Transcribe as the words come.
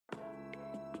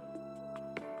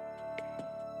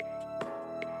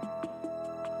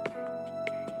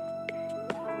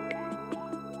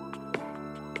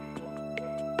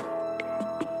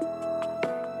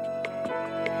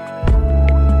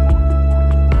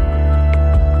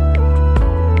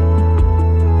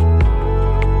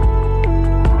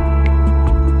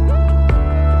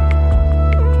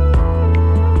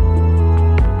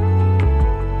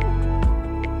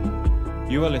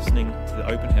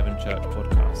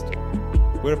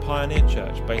Podcast. We're a pioneer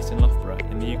church based in Loughborough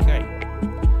in the UK.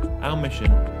 Our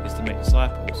mission is to make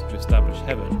disciples to establish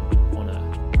heaven on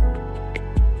earth.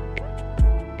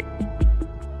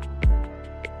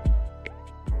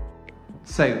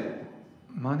 So,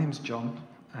 my name's John.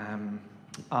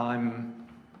 I'm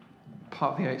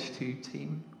part of the H2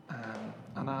 team,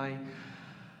 and I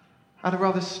had a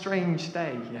rather strange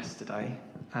day yesterday.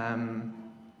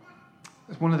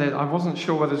 It's one of those, I wasn't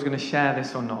sure whether I was going to share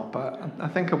this or not, but I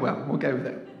think I will. We'll go with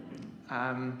it.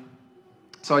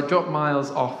 So I dropped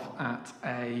Miles off at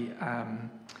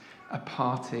a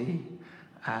party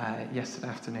yesterday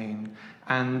afternoon,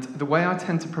 and the way I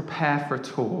tend to prepare for a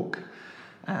talk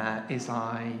is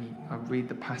I read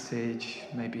the passage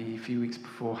maybe a few weeks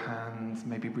beforehand,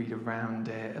 maybe read around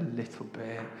it a little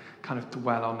bit, kind of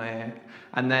dwell on it,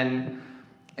 and then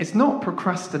it's not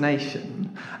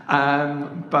procrastination,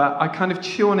 but I kind of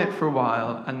chew on it for a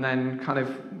while, and then kind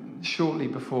of shortly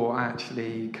before I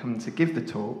actually come to give the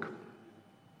talk,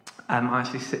 I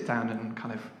actually sit down and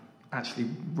kind of actually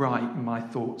write my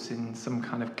thoughts in some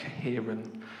kind of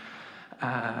coherent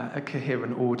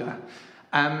order.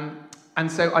 And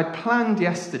so I planned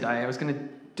yesterday, I was going to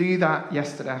do that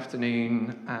yesterday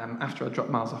afternoon after I dropped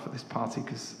Miles off at this party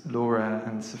because Laura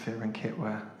and Sophia and Kit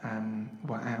were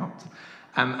out.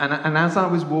 And as I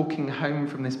was walking home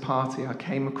from this party, I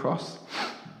came across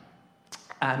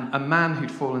a man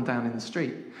who'd fallen down in the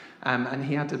street. And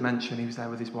he had dementia, he was there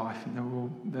with his wife,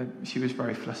 and she was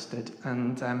very flustered.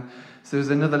 And so there was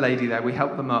another lady there. We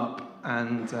helped them up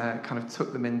and kind of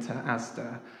took them into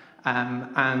Asda.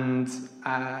 And then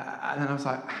I was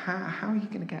like, how are you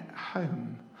going to get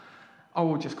home? Oh,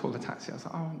 we'll just call a taxi. I was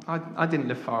like, I didn't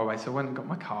live far away, so I went and got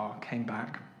my car, came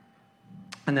back.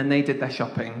 And then they did their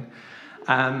shopping.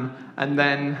 And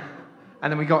then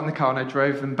we got in the car and I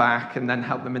drove them back and then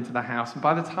helped them into the house. And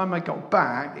by the time I got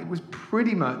back, it was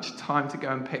pretty much time to go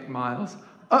and pick Miles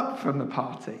up from the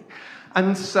party.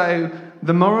 And so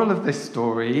the moral of this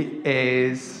story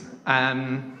is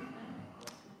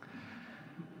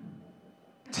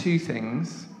two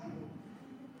things.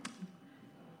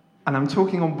 And I'm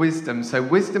talking on wisdom. So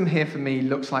wisdom here for me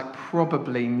looks like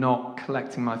probably not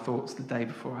collecting my thoughts the day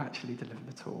before I actually deliver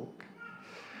the talk.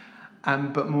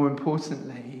 But more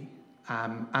importantly,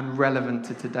 and relevant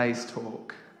to today's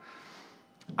talk,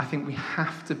 I think we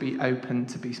have to be open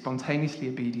to be spontaneously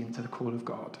obedient to the call of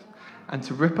God and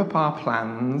to rip up our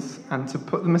plans and to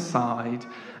put them aside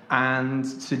and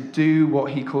to do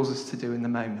what he calls us to do in the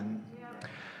moment.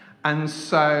 And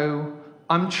so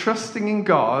I'm trusting in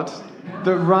God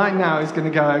that right now is going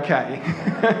to go okay.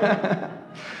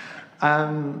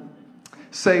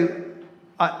 So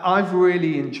I've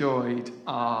really enjoyed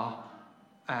our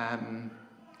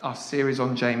series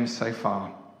on James so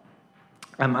far.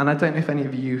 And I don't know if any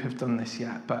of you have done this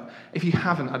yet, but if you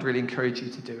haven't, I'd really encourage you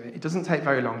to do it. It doesn't take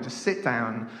very long. Just sit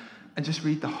down and just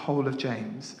read the whole of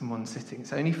James in one sitting.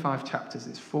 It's only 5 chapters.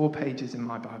 It's 4 pages in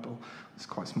my Bible. It's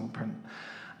quite small print.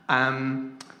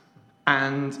 And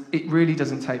it really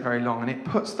doesn't take very long, and it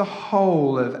puts the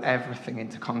whole of everything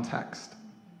into context.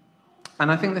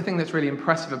 And I think the thing that's really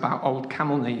impressive about old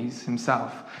Camel Knees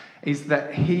himself is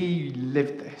that he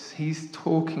lived this. He's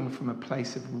talking from a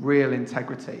place of real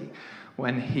integrity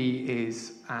when he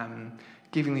is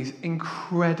giving these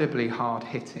incredibly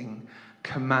hard-hitting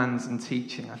commands and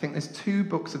teaching. I think there's 2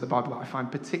 books of the Bible that I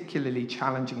find particularly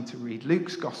challenging to read.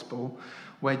 Luke's Gospel,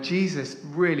 where Jesus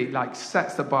really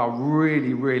sets the bar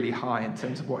really, really high in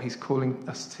terms of what he's calling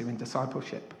us to in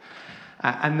discipleship.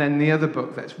 And then the other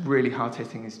book that's really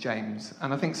hard-hitting is James.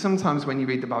 And I think sometimes when you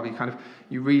read the Bible,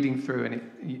 you're reading through,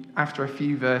 and after a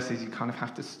few verses, you kind of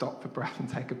have to stop for breath and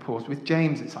take a pause. With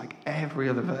James, it's like every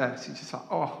other verse. You're just like,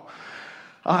 oh,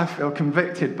 I feel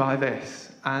convicted by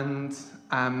this. And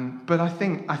but I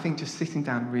think just sitting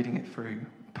down and reading it through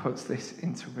puts this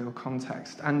into real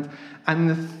context. And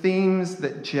the themes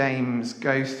that James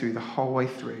goes through the whole way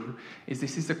through is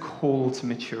this is a call to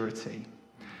maturity.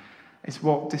 It's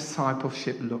what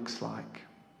discipleship looks like.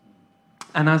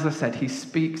 And as I said, he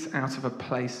speaks out of a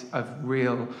place of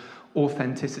real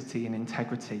authenticity and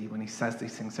integrity when he says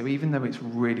these things. So even though it's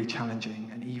really challenging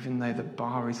and even though the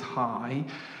bar is high,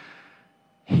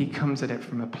 he comes at it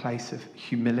from a place of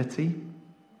humility,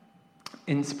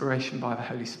 inspiration by the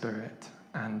Holy Spirit,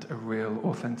 and a real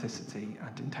authenticity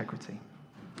and integrity.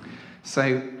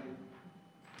 So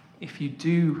if you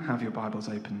do have your Bibles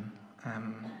open,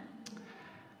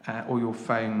 or your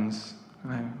phones,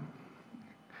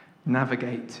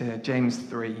 navigate to James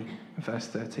 3, verse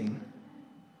 13.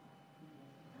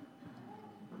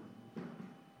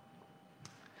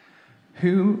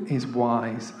 Who is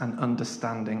wise and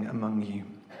understanding among you?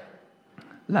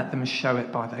 let them show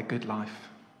it by their good life,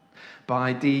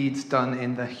 by deeds done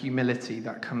in the humility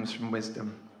that comes from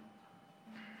wisdom.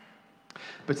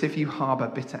 But if you harbour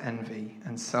bitter envy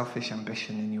and selfish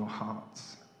ambition in your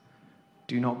hearts,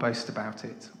 do not boast about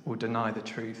it or deny the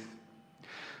truth.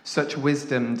 Such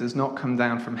wisdom does not come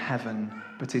down from heaven,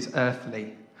 but is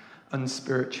earthly,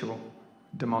 unspiritual,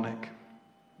 demonic.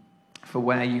 For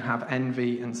where you have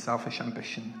envy and selfish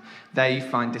ambition, there you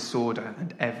find disorder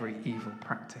and every evil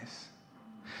practice.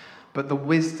 But the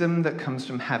wisdom that comes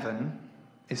from heaven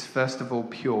is first of all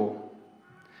pure,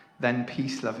 then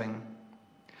peace-loving,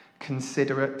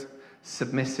 considerate,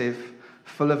 submissive,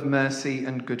 full of mercy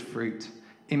and good fruit,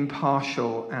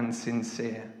 impartial and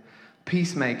sincere,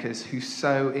 peacemakers who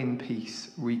sow in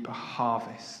peace reap a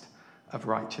harvest of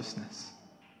righteousness.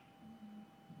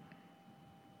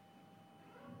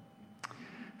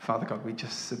 Father God, we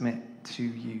just submit to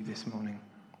you this morning.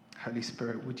 Holy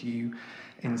Spirit, would you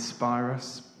inspire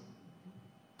us?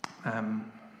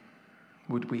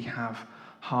 Would we have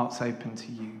hearts open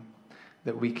to you,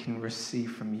 that we can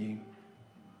receive from you,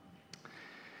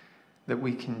 that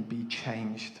we can be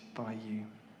changed by you?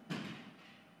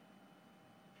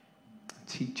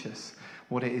 Teach us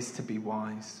what it is to be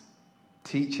wise.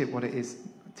 Teach us what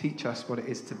it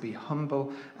is to be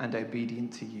humble and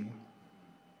obedient to you.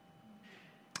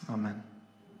 Amen.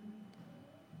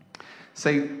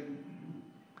 So,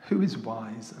 who is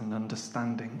wise and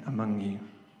understanding among you?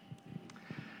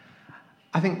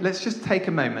 I think let's just take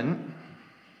a moment,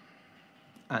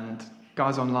 and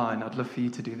guys online, I'd love for you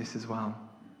to do this as well.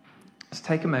 Let's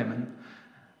take a moment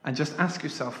and just ask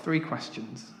yourself 3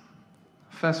 questions.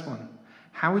 First one,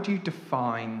 how would you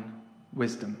define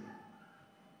wisdom?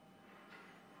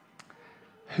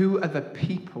 Who are the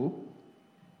people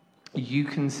you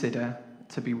consider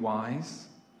to be wise?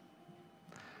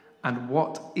 And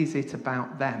what is it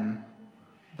about them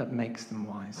that makes them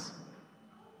wise?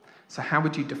 So how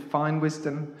would you define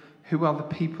wisdom? Who are the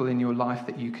people in your life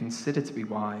that you consider to be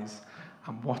wise?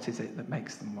 And what is it that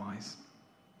makes them wise?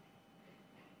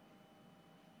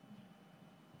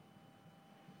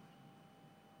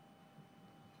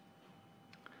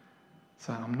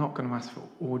 So I'm not going to ask for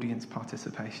audience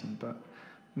participation, but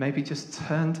maybe just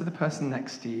turn to the person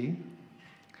next to you.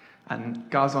 And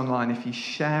guys online, if you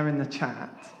share in the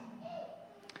chat,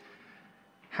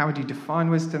 how would you define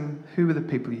wisdom? Who are the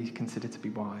people you consider to be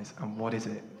wise? And what is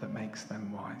it that makes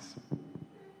them wise?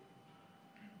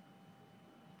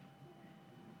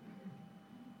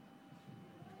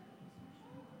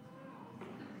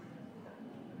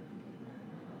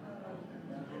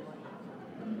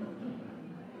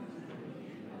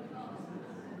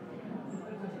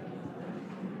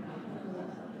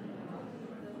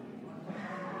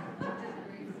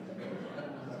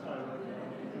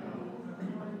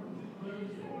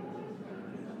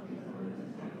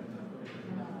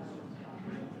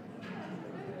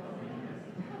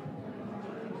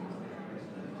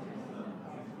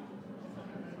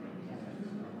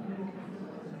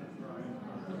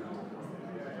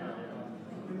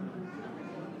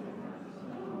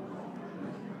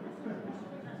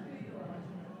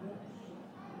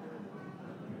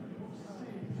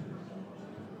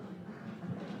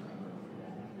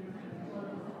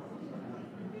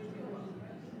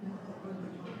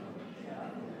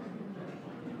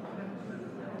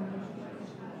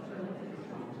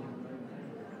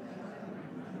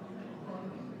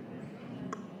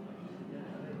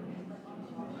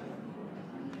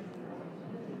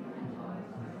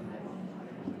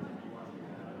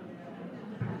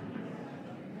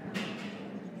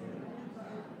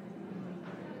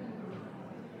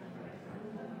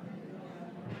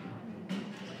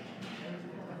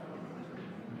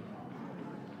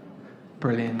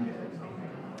 Brilliant.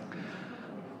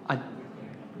 I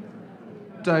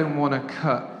don't want to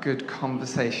cut good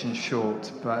conversation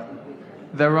short, but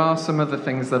there are some other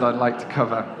things that I'd like to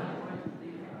cover.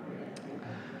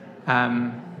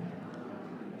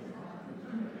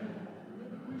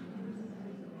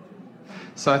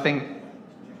 So I think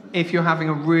if you're having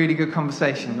a really good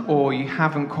conversation or you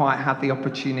haven't quite had the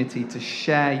opportunity to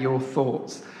share your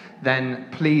thoughts, then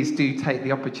please do take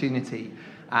the opportunity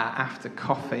after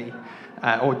coffee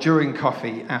or during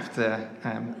coffee after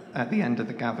at the end of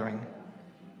the gathering.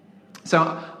 So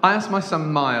I asked my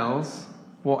son Miles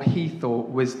what he thought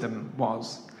wisdom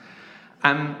was.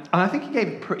 And I think he gave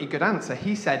a pretty good answer.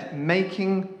 He said,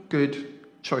 making good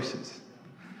choices.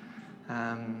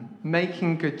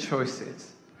 Making good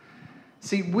choices.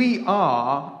 See, we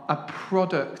are a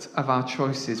product of our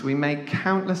choices. We make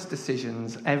countless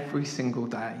decisions every single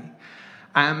day.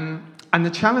 And the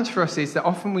challenge for us is that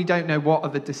often we don't know what are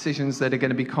the decisions that are going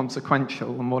to be consequential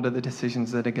and what are the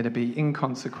decisions that are going to be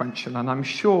inconsequential. And I'm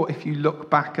sure if you look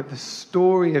back at the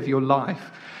story of your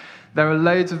life, there are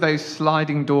loads of those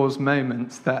sliding doors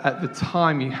moments that at the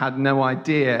time you had no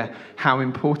idea how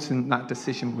important that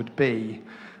decision would be,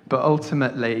 but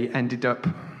ultimately ended up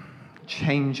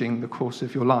changing the course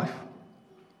of your life.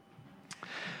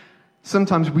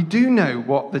 Sometimes we do know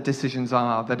what the decisions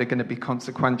are that are going to be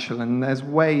consequential, and there's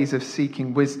ways of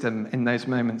seeking wisdom in those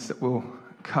moments that we'll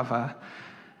cover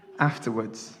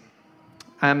afterwards.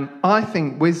 I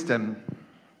think wisdom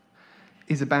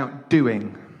is about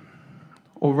doing,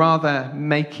 or rather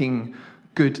making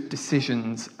good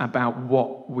decisions about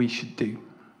what we should do.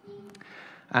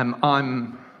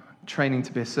 I'm training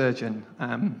to be a surgeon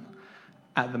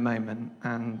at the moment,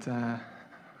 and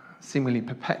seemingly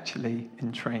perpetually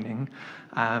in training,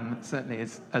 certainly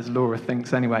as Laura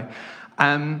thinks anyway.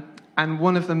 And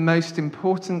one of the most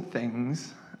important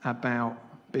things about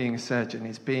being a surgeon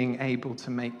is being able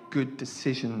to make good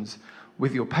decisions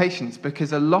with your patients,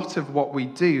 because a lot of what we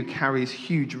do carries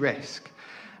huge risk,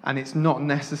 and it's not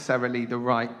necessarily the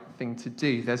right thing to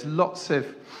do. There's lots of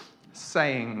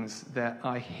sayings that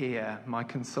I hear my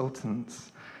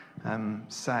consultants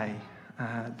say.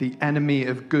 The enemy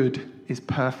of good is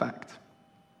perfect.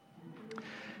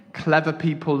 Clever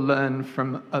people learn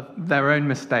from their own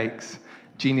mistakes.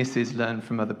 Geniuses learn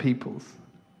from other people's.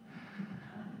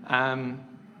 And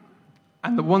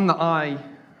the one that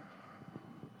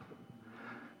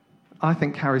I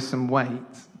think carries some weight,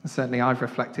 certainly I've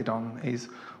reflected on, is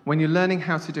when you're learning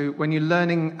how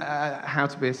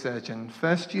to be a surgeon,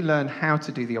 first you learn how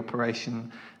to do the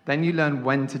operation, then you learn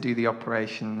when to do the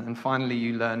operation, and finally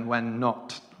you learn when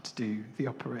not to do the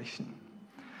operation.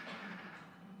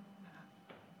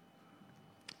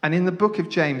 And in the book of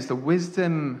James, the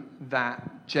wisdom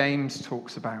that James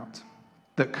talks about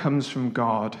that comes from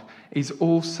God is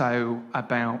also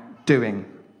about doing.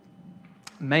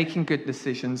 Making good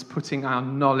decisions, putting our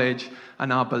knowledge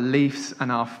and our beliefs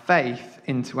and our faith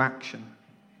into action.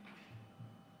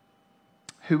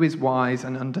 Who is wise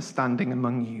and understanding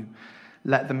among you?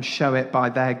 Let them show it by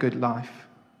their good life,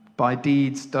 by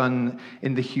deeds done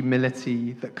in the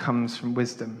humility that comes from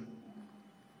wisdom.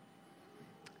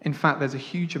 In fact, there's a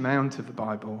huge amount of the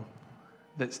Bible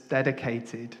that's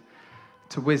dedicated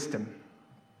to wisdom.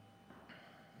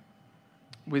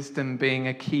 Wisdom being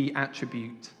a key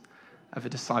attribute of a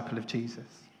disciple of Jesus.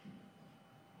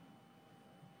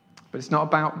 But it's not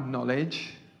about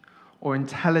knowledge or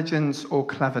intelligence or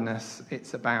cleverness.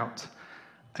 It's about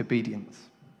obedience.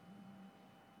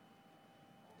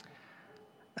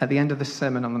 At the end of the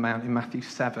Sermon on the Mount in Matthew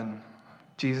 7,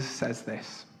 Jesus says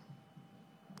this: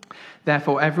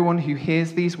 "Therefore, everyone who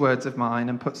hears these words of mine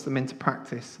and puts them into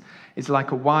practice is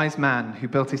like a wise man who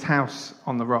built his house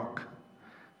on the rock.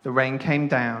 The rain came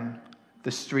down,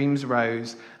 the streams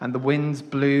rose, and the winds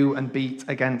blew and beat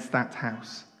against that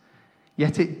house.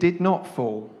 Yet it did not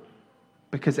fall,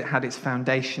 because it had its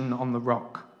foundation on the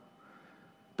rock.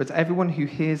 But everyone who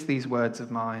hears these words of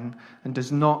mine and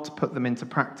does not put them into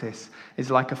practice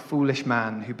is like a foolish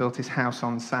man who built his house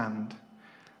on sand.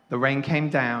 The rain came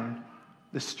down,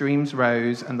 the streams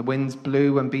rose, and the winds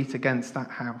blew and beat against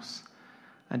that house,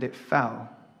 and it fell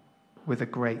with a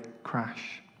great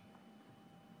crash."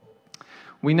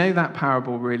 We know that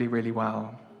parable really, really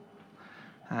well.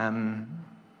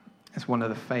 It's one of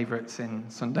the favourites in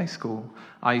Sunday school.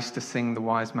 I used to sing The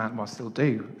Wise Man, well, I still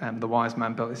do, The Wise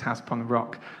Man Built His House Upon a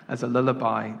Rock as a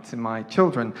lullaby to my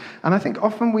children. And I think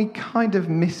often we kind of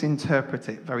misinterpret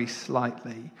it very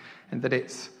slightly, in that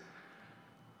it's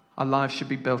our lives should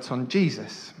be built on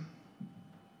Jesus,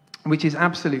 which is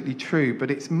absolutely true, but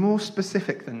it's more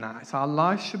specific than that. It's our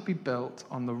lives should be built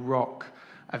on the rock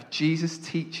of Jesus'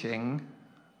 teaching,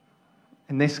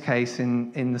 in this case,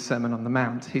 in the Sermon on the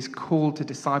Mount, his call to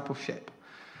discipleship.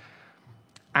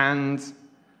 And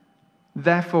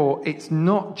therefore, it's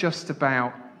not just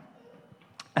about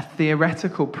a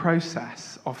theoretical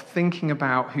process of thinking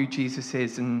about who Jesus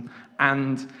is and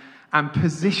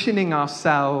positioning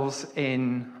ourselves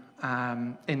in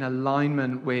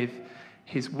alignment with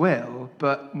his will,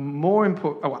 but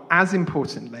as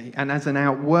importantly, and as an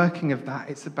outworking of that,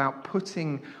 it's about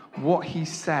putting what he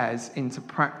says into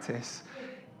practice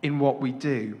in what we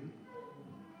do.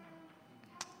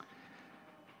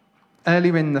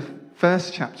 Earlier in the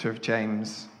first chapter of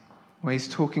James, where he's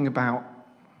talking about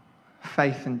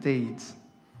faith and deeds,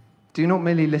 do not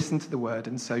merely listen to the word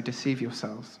and so deceive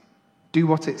yourselves. Do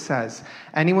what it says.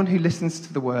 Anyone who listens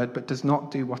to the word but does not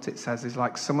do what it says is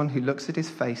like someone who looks at his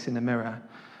face in a mirror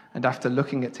and after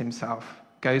looking at himself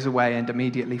goes away and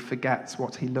immediately forgets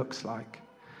what he looks like.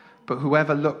 But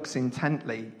whoever looks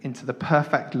intently into the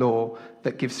perfect law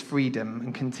that gives freedom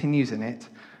and continues in it,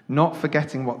 not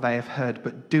forgetting what they have heard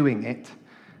but doing it,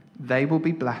 they will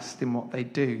be blessed in what they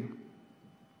do.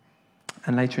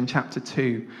 And later in chapter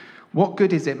 2, what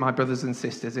good is it, my brothers and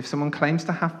sisters, if someone claims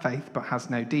to have faith but has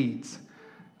no deeds?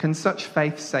 Can such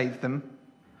faith save them?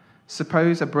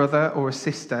 Suppose a brother or a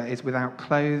sister is without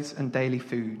clothes and daily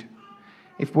food.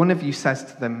 If one of you says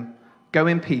to them, "Go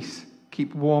in peace,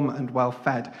 keep warm and well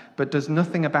fed," but does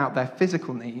nothing about their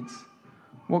physical needs,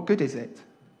 what good is it?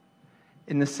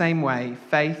 In the same way,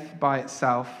 faith by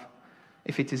itself,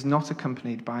 if it is not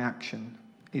accompanied by action,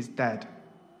 is dead.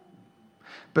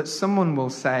 But someone will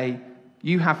say,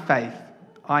 "You have faith,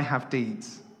 I have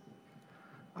deeds."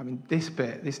 I mean,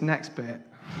 this next bit.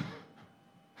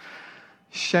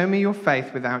 "Show me your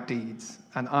faith without deeds,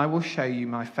 and I will show you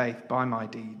my faith by my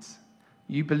deeds.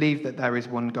 You believe that there is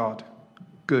one God.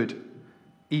 Good.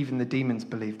 Even the demons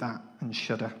believe that and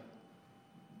shudder."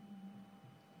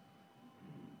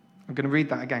 I'm going to read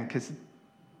that again because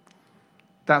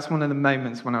that's one of the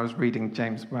moments when I was reading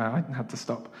James where I had to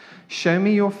stop. "Show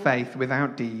me your faith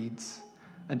without deeds,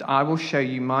 and I will show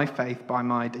you my faith by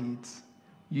my deeds.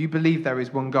 You believe there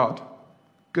is one God.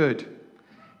 Good.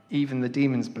 Even the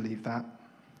demons believe that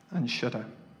and shudder."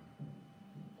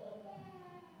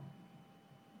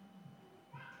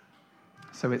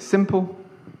 So it's simple,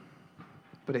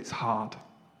 but it's hard.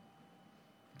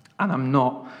 And I'm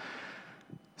not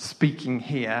speaking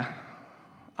here.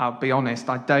 I'll be honest,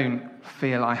 I don't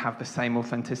feel I have the same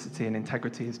authenticity and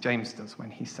integrity as James does when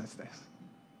he says this.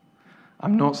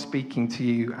 I'm not speaking to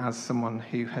you as someone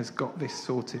who has got this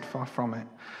sorted, far from it.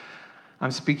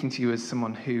 I'm speaking to you as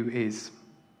someone who is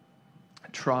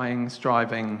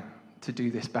striving to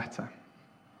do this better.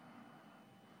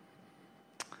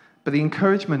 But the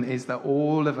encouragement is that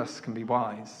all of us can be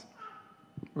wise,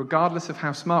 regardless of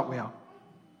how smart we are.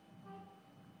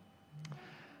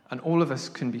 And all of us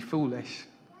can be foolish,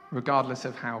 regardless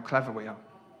of how clever we are.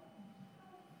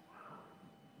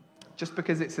 Just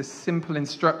because it's a simple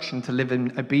instruction to live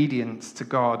in obedience to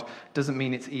God doesn't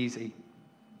mean it's easy.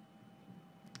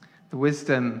 The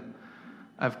wisdom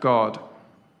of God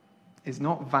is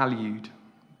not valued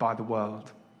by the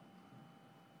world.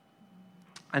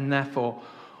 And therefore,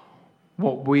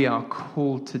 what we are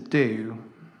called to do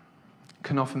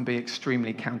can often be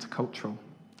extremely countercultural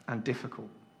and difficult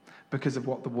because of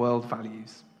what the world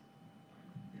values.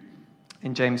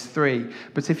 In James 3,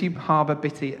 "But if you harbour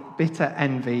bitter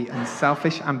envy and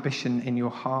selfish ambition in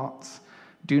your hearts,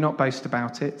 do not boast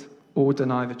about it or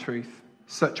deny the truth.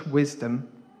 Such wisdom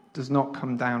does not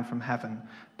come down from heaven,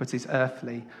 but is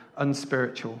earthly,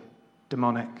 unspiritual,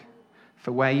 demonic.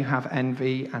 For where you have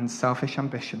envy and selfish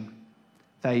ambition,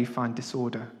 there you find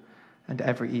disorder and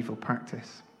every evil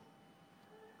practice."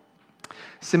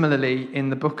 Similarly, in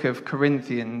the book of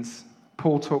Corinthians,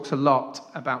 Paul talks a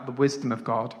lot about the wisdom of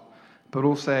God, but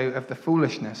also of the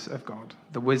foolishness of God,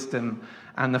 the wisdom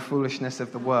and the foolishness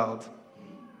of the world.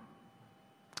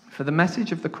 "For the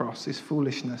message of the cross is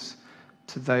foolishness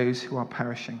to those who are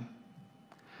perishing.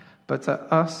 But to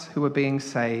us who are being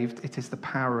saved, it is the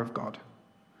power of God.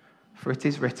 For it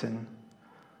is written,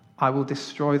 'I will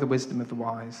destroy the wisdom of the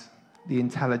wise, the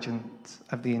intelligence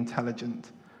of the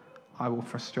intelligent I will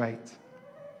frustrate.'"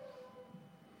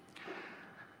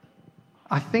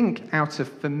 I think out of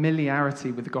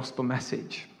familiarity with the gospel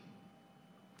message,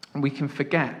 we can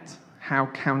forget how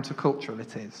countercultural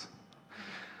it is.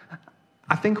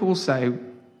 I think also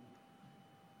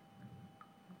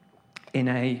in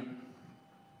a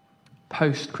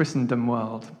post-Christendom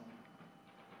world,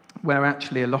 where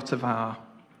actually a lot of our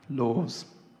laws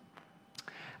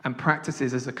and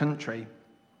practices as a country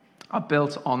are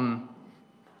built on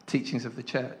teachings of the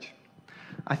church,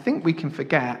 I think we can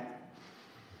forget,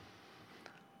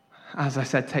 as I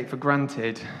said, take for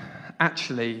granted,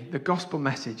 actually, the gospel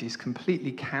message is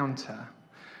completely counter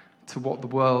to what the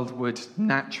world would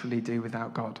naturally do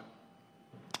without God.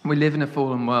 We live in a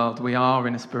fallen world. We are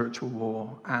in a spiritual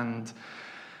war, and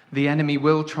the enemy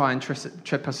will try and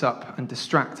trip us up and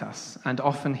distract us, and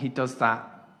often he does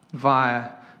that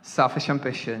via selfish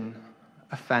ambition,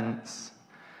 offense,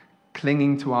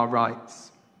 clinging to our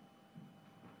rights.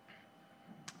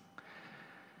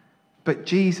 But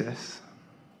Jesus,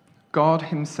 God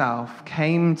himself,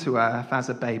 came to earth as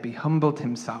a baby, humbled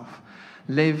himself,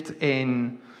 lived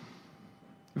in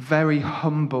very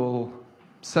humble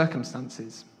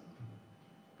circumstances,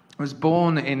 was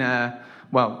born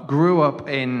grew up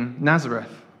in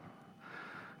Nazareth.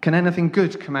 "Can anything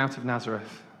good come out of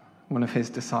Nazareth?" one of his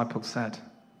disciples said,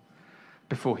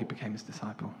 before he became his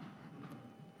disciple.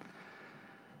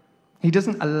 He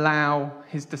doesn't allow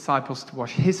his disciples to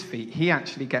wash his feet. He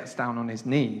actually gets down on his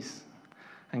knees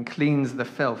and cleans the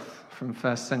filth from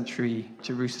first century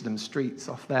Jerusalem streets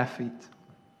off their feet.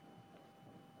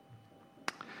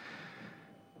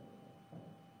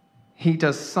 He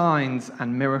does signs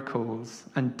and miracles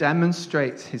and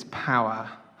demonstrates his power,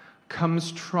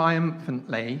 comes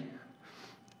triumphantly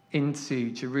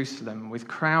into Jerusalem with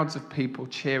crowds of people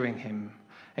cheering him,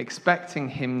 expecting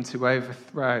him to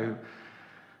overthrow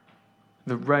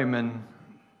the Roman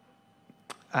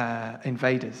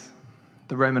invaders,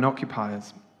 the Roman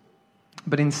occupiers.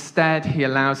 But instead, he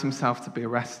allows himself to be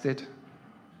arrested,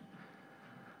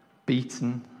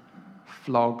 beaten,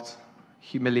 flogged,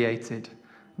 humiliated,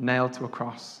 nailed to a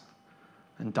cross,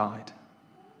 and died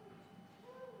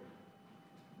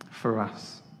for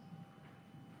us.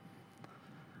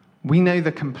 We know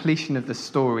the completion of the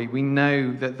story. We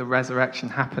know that the resurrection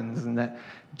happens and that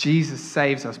Jesus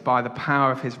saves us by the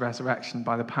power of his resurrection,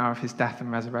 by the power of his death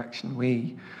and resurrection.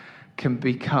 We can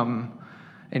become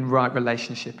in right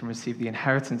relationship and receive the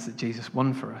inheritance that Jesus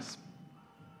won for us.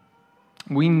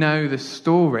 We know the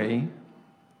story,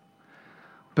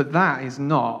 but that's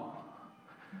not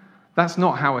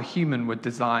how a human would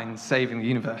design saving the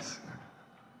universe.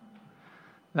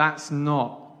 That's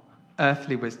not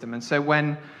earthly wisdom. And so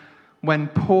when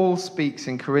Paul speaks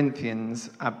in Corinthians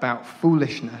about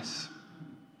foolishness,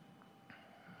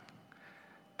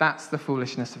 that's the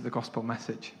foolishness of the gospel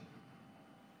message.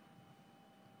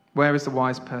 Where is the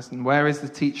wise person? Where is the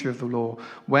teacher of the law?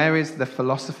 Where is the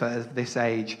philosopher of this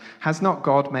age? Has not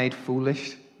God made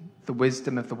foolish the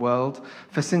wisdom of the world?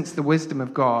 For since the wisdom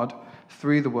of God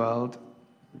through the world,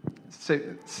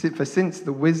 since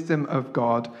the wisdom of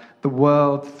God, the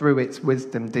world through its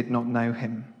wisdom did not know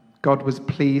him. God was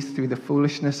pleased through the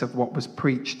foolishness of what was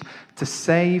preached to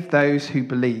save those who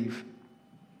believe.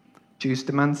 Jews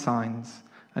demand signs,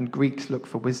 and Greeks look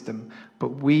for wisdom, but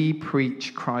we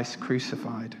preach Christ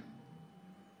crucified.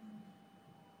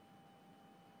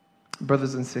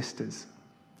 Brothers and sisters,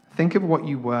 think of what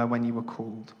you were when you were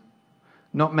called.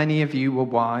 Not many of you were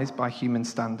wise by human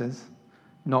standards.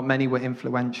 Not many were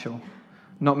influential.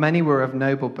 Not many were of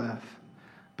noble birth.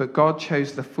 But God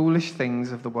chose the foolish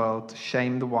things of the world to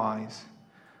shame the wise.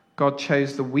 God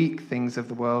chose the weak things of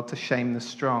the world to shame the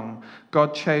strong.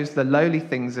 God chose the lowly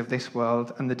things of this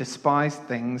world and the despised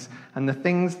things and the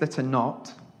things that are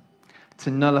not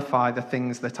to nullify the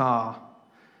things that are,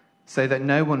 so that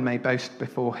no one may boast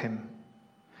before him.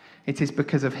 It is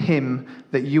because of him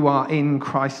that you are in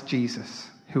Christ Jesus,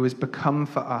 who has become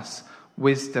for us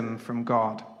wisdom from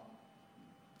God.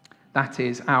 That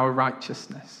is our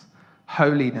righteousness,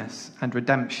 holiness, and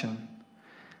redemption.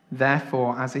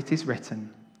 Therefore, as it is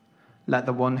written, let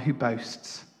the one who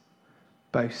boasts,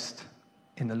 boast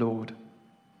in the Lord.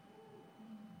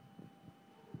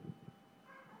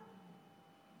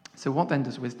 So what then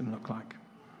does wisdom look like?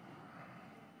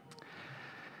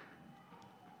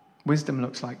 Wisdom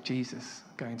looks like Jesus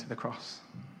going to the cross.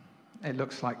 It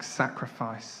looks like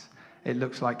sacrifice. It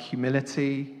looks like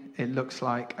humility. It looks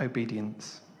like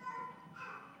obedience.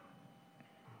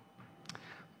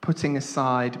 Putting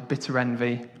aside bitter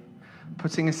envy,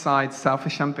 putting aside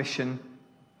selfish ambition.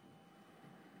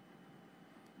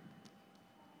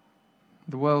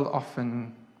 The world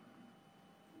often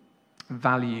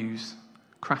values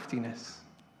craftiness,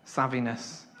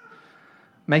 savviness,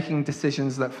 making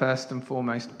decisions that first and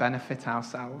foremost benefit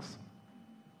ourselves.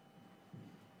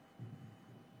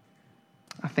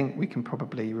 I think we can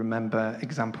probably remember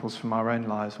examples from our own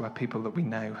lives where people that we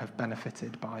know have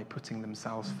benefited by putting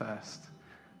themselves first,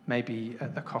 maybe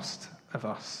at the cost of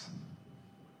us.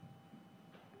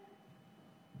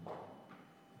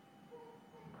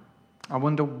 I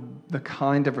wonder the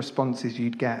kind of responses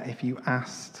you'd get if you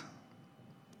asked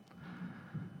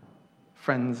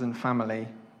friends and family,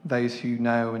 those who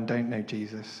know and don't know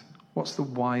Jesus, what's the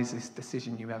wisest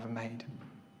decision you ever made?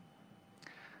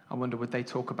 I wonder, would they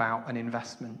talk about an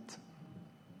investment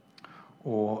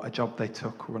or a job they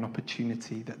took or an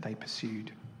opportunity that they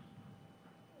pursued?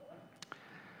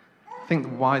 I think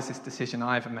the wisest decision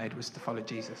I ever made was to follow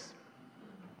Jesus.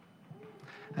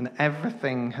 And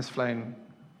everything has flown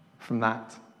from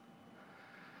that.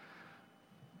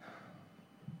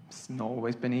 It's not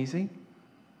always been easy.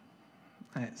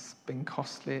 And it's been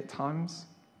costly at times.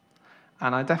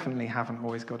 And I definitely haven't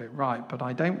always got it right, but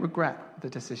I don't regret the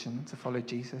decision to follow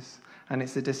Jesus. And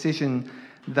it's a decision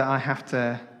that I have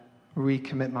to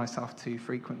recommit myself to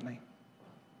frequently.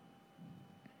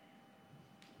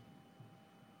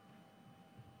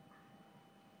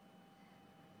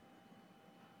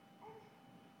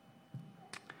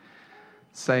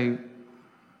 So,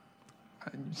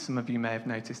 Some of you may have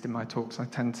noticed in my talks, I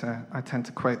tend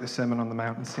to quote the Sermon on the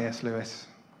Mount and C.S. Lewis.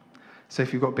 So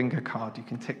if you've got a bingo card, you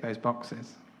can tick those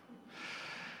boxes.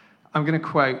 I'm going to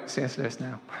quote C.S. Lewis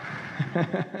now.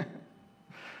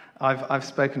 I've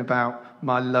spoken about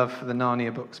my love for the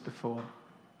Narnia books before.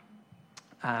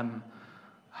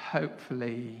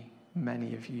 Hopefully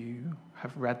many of you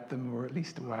have read them or at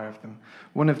least aware of them.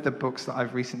 One of the books that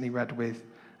I've recently read with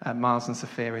Miles and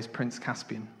Sophia is Prince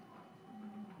Caspian.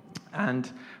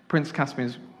 And Prince Caspian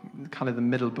is kind of the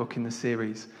middle book in the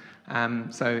series.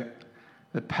 So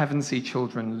the Pevensey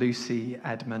children, Lucy,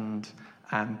 Edmund,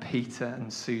 Peter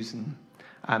and Susan,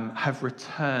 have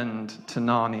returned to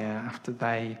Narnia after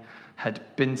they had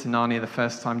been to Narnia the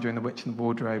first time during The Witch and the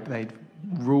Wardrobe. They'd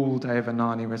ruled over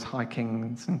Narnia as high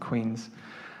kings and queens.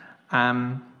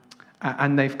 And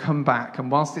they've come back, and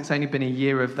whilst it's only been a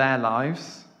year of their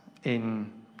lives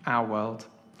in our world,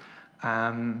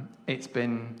 it's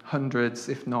been hundreds,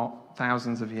 if not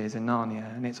thousands of years in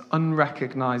Narnia, and it's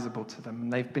unrecognisable to them.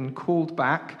 And they've been called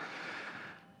back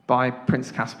by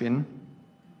Prince Caspian,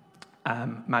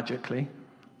 magically,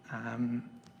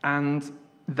 and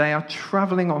they are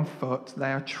travelling on foot.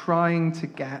 They are trying to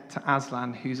get to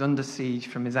Aslan, who's under siege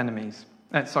from his enemies.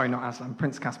 Sorry, not Aslan,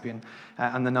 Prince Caspian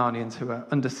and the Narnians, who are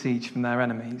under siege from their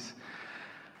enemies.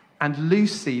 And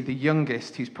Lucy, the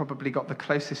youngest, who's probably got the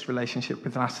closest relationship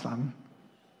with Aslan,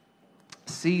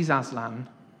 sees Aslan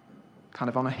kind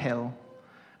of on a hill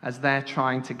as they're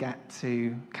trying to get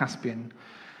to Caspian.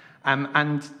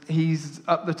 And he's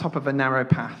up the top of a narrow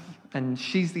path, and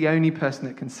she's the only person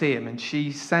that can see him. And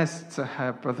she says to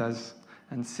her brothers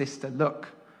and sister, "Look,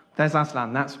 there's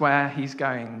Aslan. That's where he's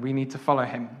going. We need to follow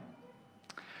him."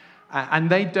 And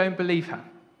they don't believe her.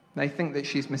 They think that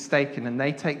she's mistaken, and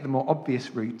they take the more obvious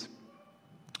route,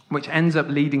 which ends up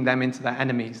leading them into their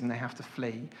enemies, and they have to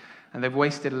flee. And they've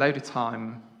wasted a load of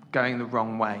time going the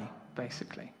wrong way,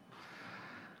 basically.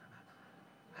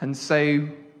 And so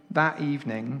that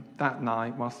evening, that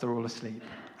night, whilst they're all asleep,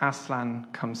 Aslan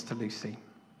comes to Lucy.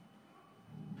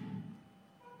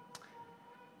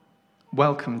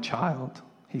 "Welcome, child,"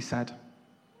 he said.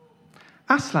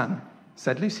 "Aslan,"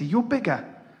 said Lucy, "you're bigger."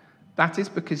 "That is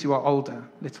because you are older,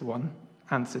 little one,"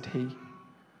 answered he.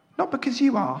 "Not because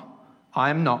you are. I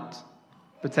am not.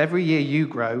 But every year you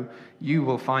grow, you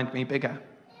will find me bigger."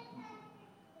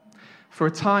 For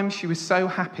a time she was so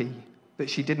happy that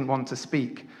she didn't want to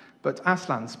speak, but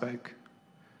Aslan spoke.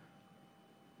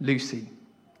 "Lucy,"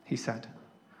 he said,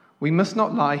 "we must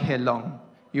not lie here long.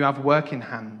 You have work in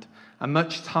hand, and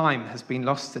much time has been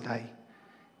lost today."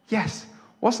 "Yes,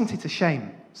 wasn't it a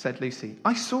shame?" said Lucy.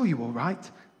 "I saw you all right.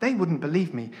 They wouldn't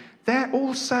believe me. They're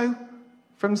also..."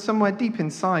 From somewhere deep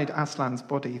inside Aslan's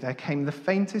body, there came the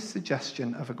faintest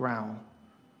suggestion of a growl.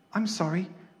 "I'm sorry,"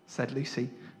 said Lucy,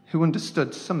 who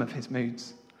understood some of his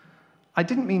moods. "I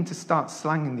didn't mean to start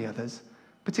slanging the others,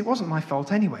 but it wasn't my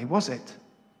fault anyway, was it?"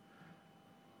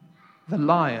 The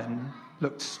lion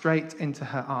looked straight into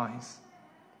her eyes.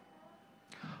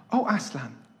 "Oh,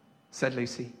 Aslan," said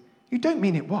Lucy, "you don't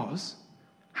mean it was?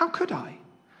 How could I?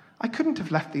 I couldn't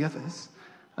have left the others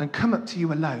and come up to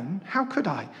you alone. How could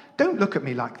I? Don't look at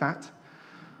me like that."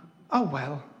 "Oh,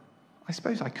 well, I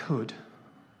suppose I could.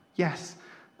 Yes,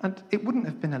 and it wouldn't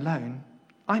have been alone.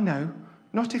 I know,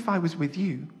 not if I was with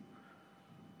you.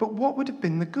 But what would have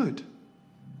been the good?"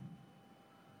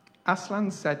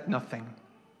 Aslan said nothing.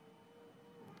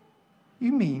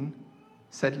 "You mean,"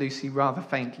 said Lucy rather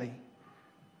faintly,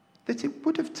 "that it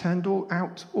would have turned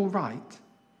out all right,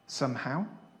 somehow?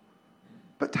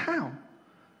 But how?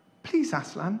 Please,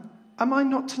 Aslan, am I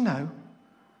not to know?"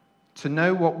 "To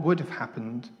know what would have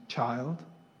happened, child,"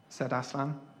 said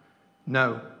Aslan.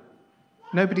 "No,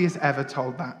 nobody has ever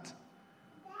told that."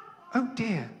 "Oh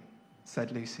dear,"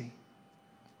 said Lucy.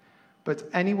 "But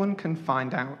anyone can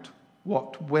find out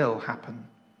what will happen,"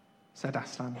 said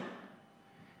Aslan.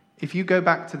 "If you go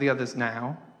back to the others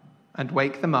now and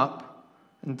wake them up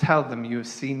and tell them you have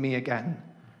seen me again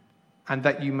and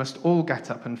that you must all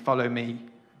get up and follow me,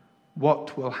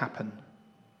 what will happen?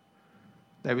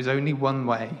 There is only one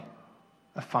way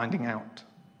of finding out."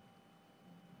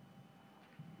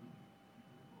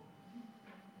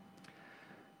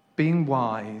 Being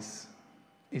wise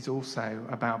is also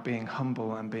about being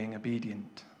humble and being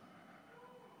obedient.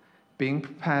 Being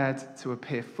prepared to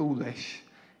appear foolish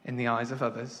in the eyes of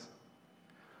others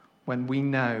when we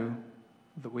know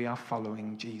that we are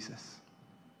following Jesus.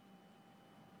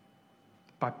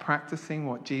 By practicing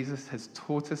what Jesus has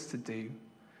taught us to do,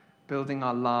 building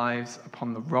our lives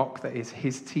upon the rock that is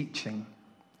his teaching,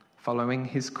 following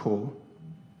his call,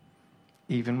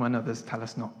 even when others tell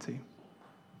us not to,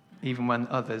 even when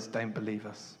others don't believe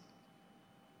us.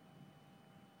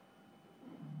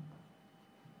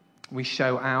 We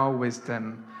show our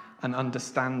wisdom and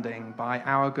understanding by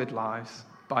our good lives,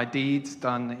 by deeds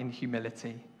done in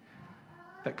humility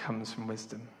that comes from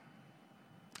wisdom.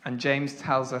 And James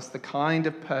tells us the kind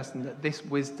of person that this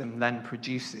wisdom then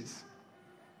produces.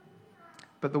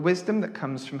 But the wisdom that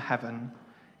comes from heaven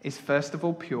is first of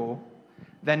all pure,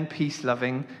 then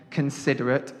peace-loving,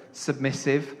 considerate,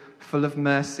 submissive, full of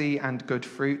mercy and good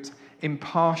fruit,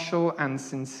 impartial and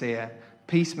sincere,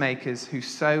 peacemakers who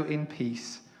sow in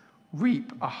peace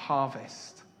reap a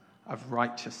harvest of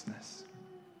righteousness.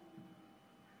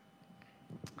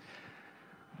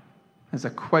 There's a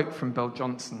quote from Bill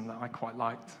Johnson that I quite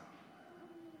liked.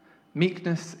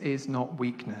 Meekness is not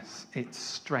weakness, it's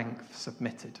strength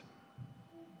submitted.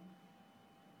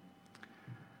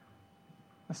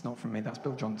 That's not from me, that's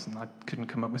Bill Johnson. I couldn't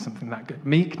come up with something that good.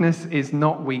 Meekness is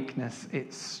not weakness,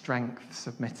 it's strength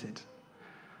submitted.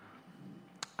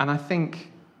 And I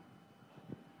think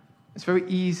it's very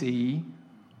easy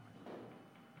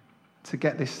to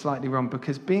get this slightly wrong,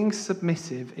 because being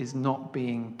submissive is not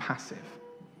being passive.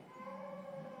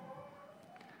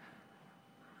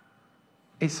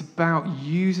 It's about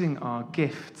using our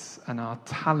gifts and our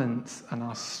talents and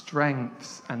our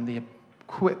strengths and the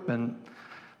equipment,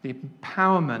 the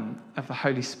empowerment of the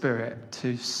Holy Spirit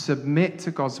to submit to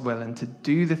God's will and to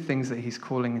do the things that he's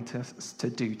calling us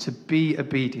to do, to be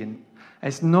obedient.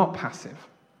 It's not passive.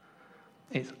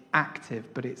 It's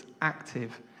active, but it's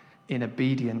active in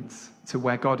obedience to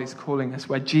where God is calling us,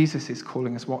 where Jesus is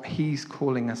calling us, what he's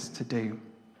calling us to do.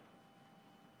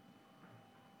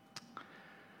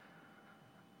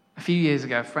 A few years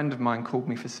ago, a friend of mine called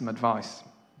me for some advice.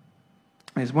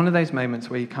 It was one of those moments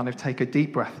where you kind of take a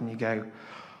deep breath and you go,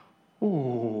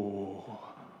 oh,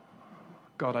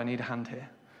 God, I need a hand here.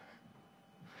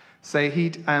 So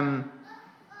he'd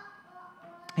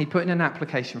put in an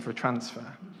application for a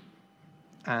transfer,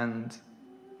 and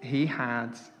he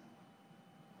had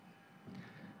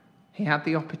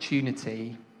the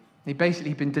opportunity. He'd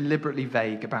been deliberately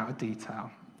vague about a detail.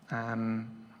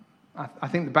 I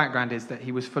think the background is that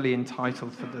he was fully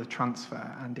entitled for the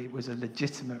transfer, and it was a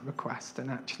legitimate request, and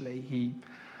actually I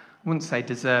wouldn't say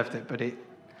deserved it, but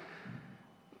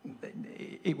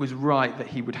it was right that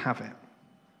he would have it.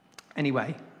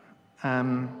 Anyway,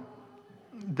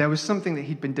 there was something that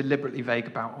he'd been deliberately vague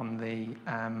about on the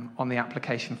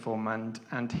application form,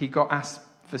 and he got asked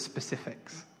for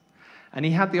specifics. And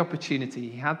he had the opportunity.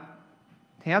 He had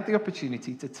the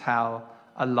opportunity to tell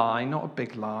a lie, not a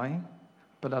big lie,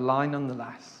 but a lie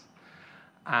nonetheless,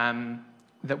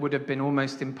 that would have been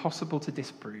almost impossible to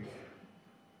disprove.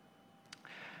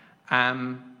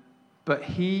 But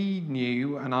he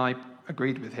knew, and I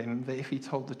agreed with him, that if he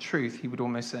told the truth, he would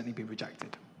almost certainly be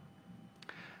rejected.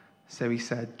 So he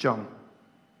said, John,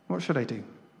 what should I do?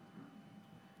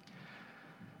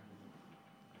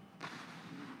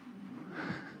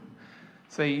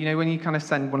 So, when you kind of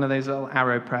send one of those little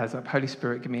arrow prayers up, Holy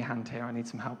Spirit, give me a hand here, I need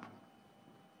some help.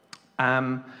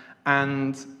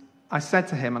 And I said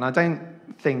to him, and I don't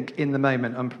think in the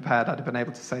moment, unprepared, I'd have been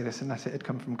able to say this unless it had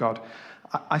come from God.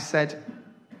 I said,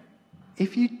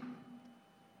 if you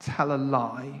tell a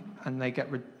lie and they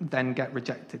then get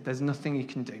rejected, there's nothing you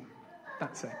can do.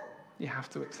 That's it. You have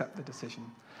to accept the decision.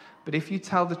 But if you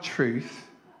tell the truth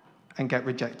and get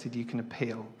rejected, you can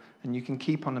appeal. And you can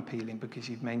keep on appealing because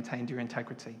you've maintained your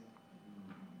integrity.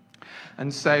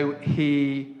 And so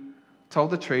he told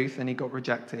the truth and he got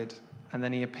rejected. And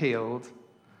then he appealed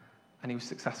and he was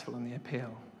successful in the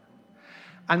appeal.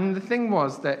 And the thing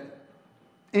was that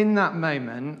in that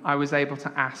moment, I was able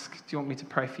to ask, do you want me to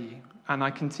pray for you? And I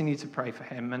continued to pray for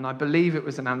him. And I believe it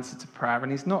was an answer to prayer.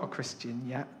 And he's not a Christian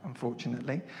yet,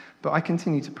 unfortunately. But I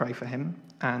continued to pray for him.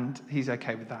 And he's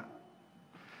okay with that.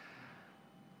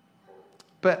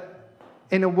 But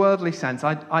in a worldly sense,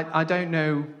 I don't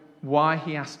know why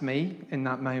he asked me in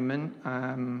that moment.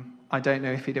 I don't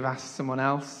know if he'd have asked someone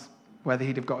else, whether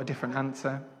he'd have got a different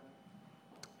answer.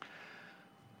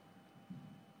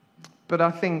 But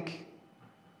I think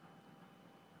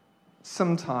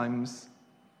sometimes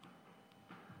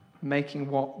making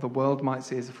what the world might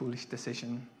see as a foolish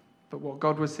decision, but what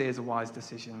God would see as a wise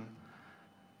decision,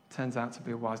 turns out to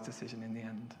be a wise decision in the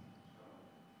end.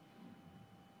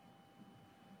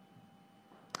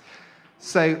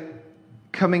 So,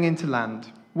 coming into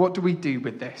land, what do we do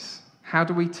with this? How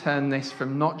do we turn this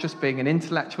from not just being an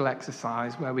intellectual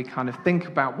exercise where we kind of think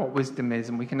about what wisdom is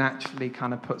and we can actually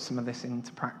kind of put some of this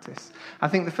into practice? I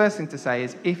think the first thing to say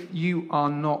is if you are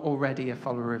not already a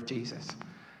follower of Jesus,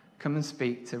 come and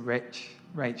speak to Rich,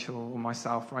 Rachel, or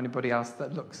myself, or anybody else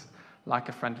that looks like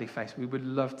a friendly face. We would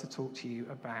love to talk to you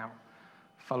about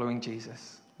following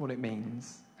Jesus, what it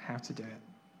means, how to do it.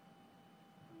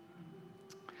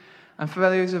 and for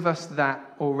those of us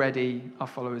that already are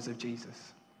followers of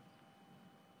Jesus.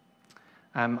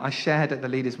 I shared at the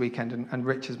Leaders' Weekend, and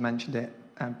Rich has mentioned it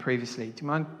previously. Do you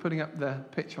mind putting up the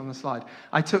picture on the slide?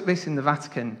 I took this in the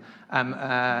Vatican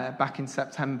back in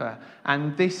September,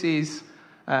 and this is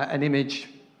an image,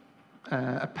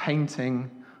 a painting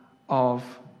of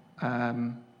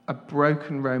a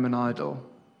broken Roman idol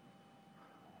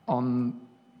on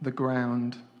the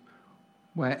ground,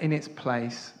 where in its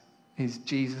place is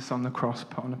Jesus on the cross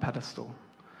put on a pedestal.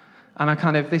 And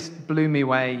this blew me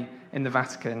away in the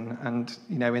Vatican, and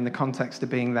in the context of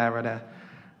being there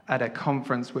at a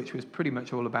conference which was pretty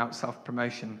much all about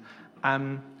self-promotion.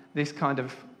 This kind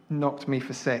of knocked me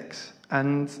for six.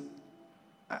 And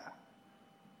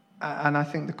I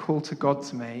think the call to God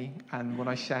to me, and what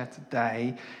I share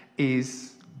today,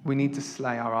 is we need to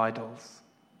slay our idols,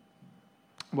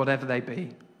 whatever they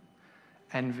be.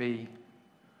 Envy,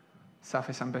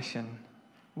 selfish ambition,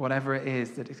 whatever it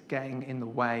is that is getting in the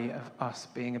way of us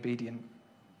being obedient.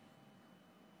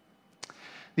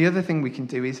 The other thing we can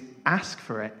do is ask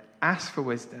for it. Ask for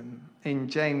wisdom. In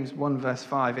James 1 verse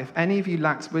 5, if any of you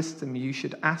lacks wisdom, you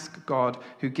should ask God,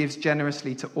 who gives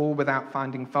generously to all without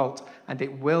finding fault, and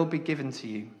it will be given to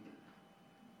you.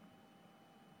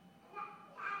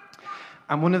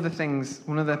 And one of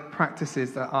the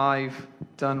practices that I've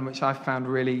done, which I've found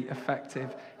really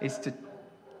effective, is to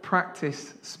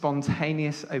practice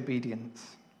spontaneous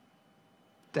obedience,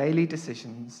 daily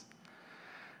decisions.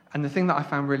 And the thing that I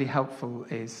found really helpful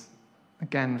is,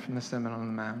 again, from the Sermon on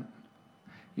the Mount,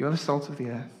 you are the salt of the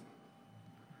earth.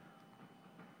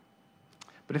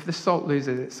 But if the salt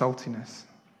loses its saltiness,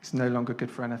 it's no longer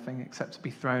good for anything except to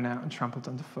be thrown out and trampled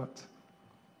underfoot.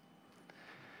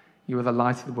 You are the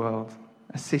light of the world.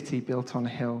 A city built on a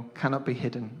hill cannot be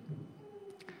hidden.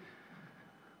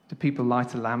 Do people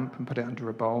light a lamp and put it under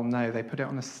a bowl? No, they put it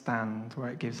on a stand where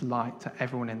it gives light to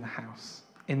everyone in the house.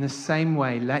 In the same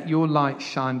way, let your light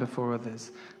shine before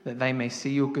others, that they may see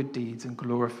your good deeds and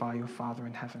glorify your Father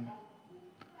in heaven.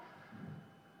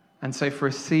 And so for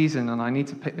a season, and I need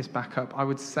to pick this back up, I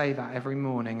would say that every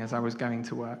morning as I was going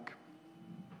to work.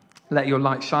 Let your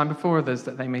light shine before others,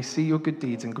 that they may see your good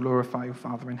deeds and glorify your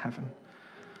Father in heaven.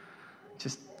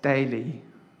 Just daily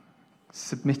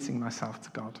submitting myself to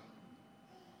God.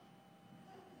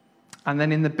 And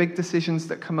then in the big decisions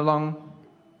that come along,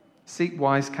 seek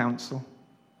wise counsel.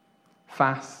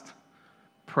 Fast,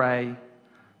 pray,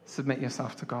 submit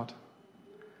yourself to God,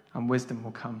 and wisdom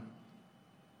will come.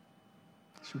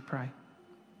 Should we pray?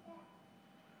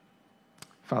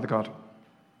 Father God,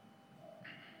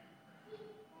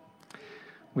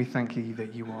 we thank you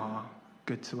that you are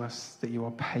good to us, that you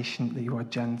are patient, that you are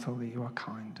gentle, that you are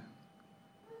kind.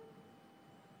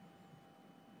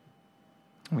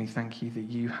 We thank you that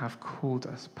you have called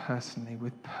us personally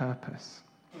with purpose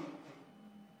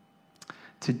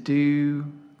to do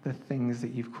the things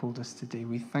that you've called us to do.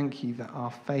 We thank you that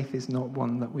our faith is not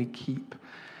one that we keep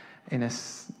in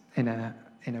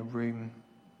a room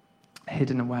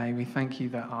hidden away. We thank you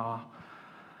that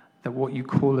what you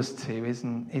call us to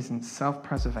isn't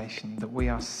self-preservation, that we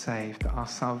are saved, that our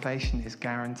salvation is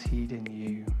guaranteed in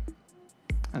you,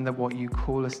 and that what you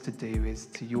call us to do is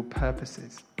to your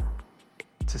purposes,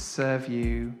 to serve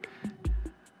you,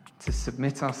 to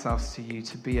submit ourselves to you,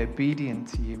 to be obedient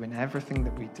to you in everything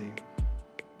that we do.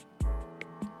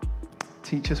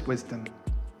 Teach us wisdom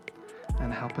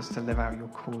and help us to live out your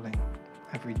calling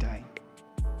every day.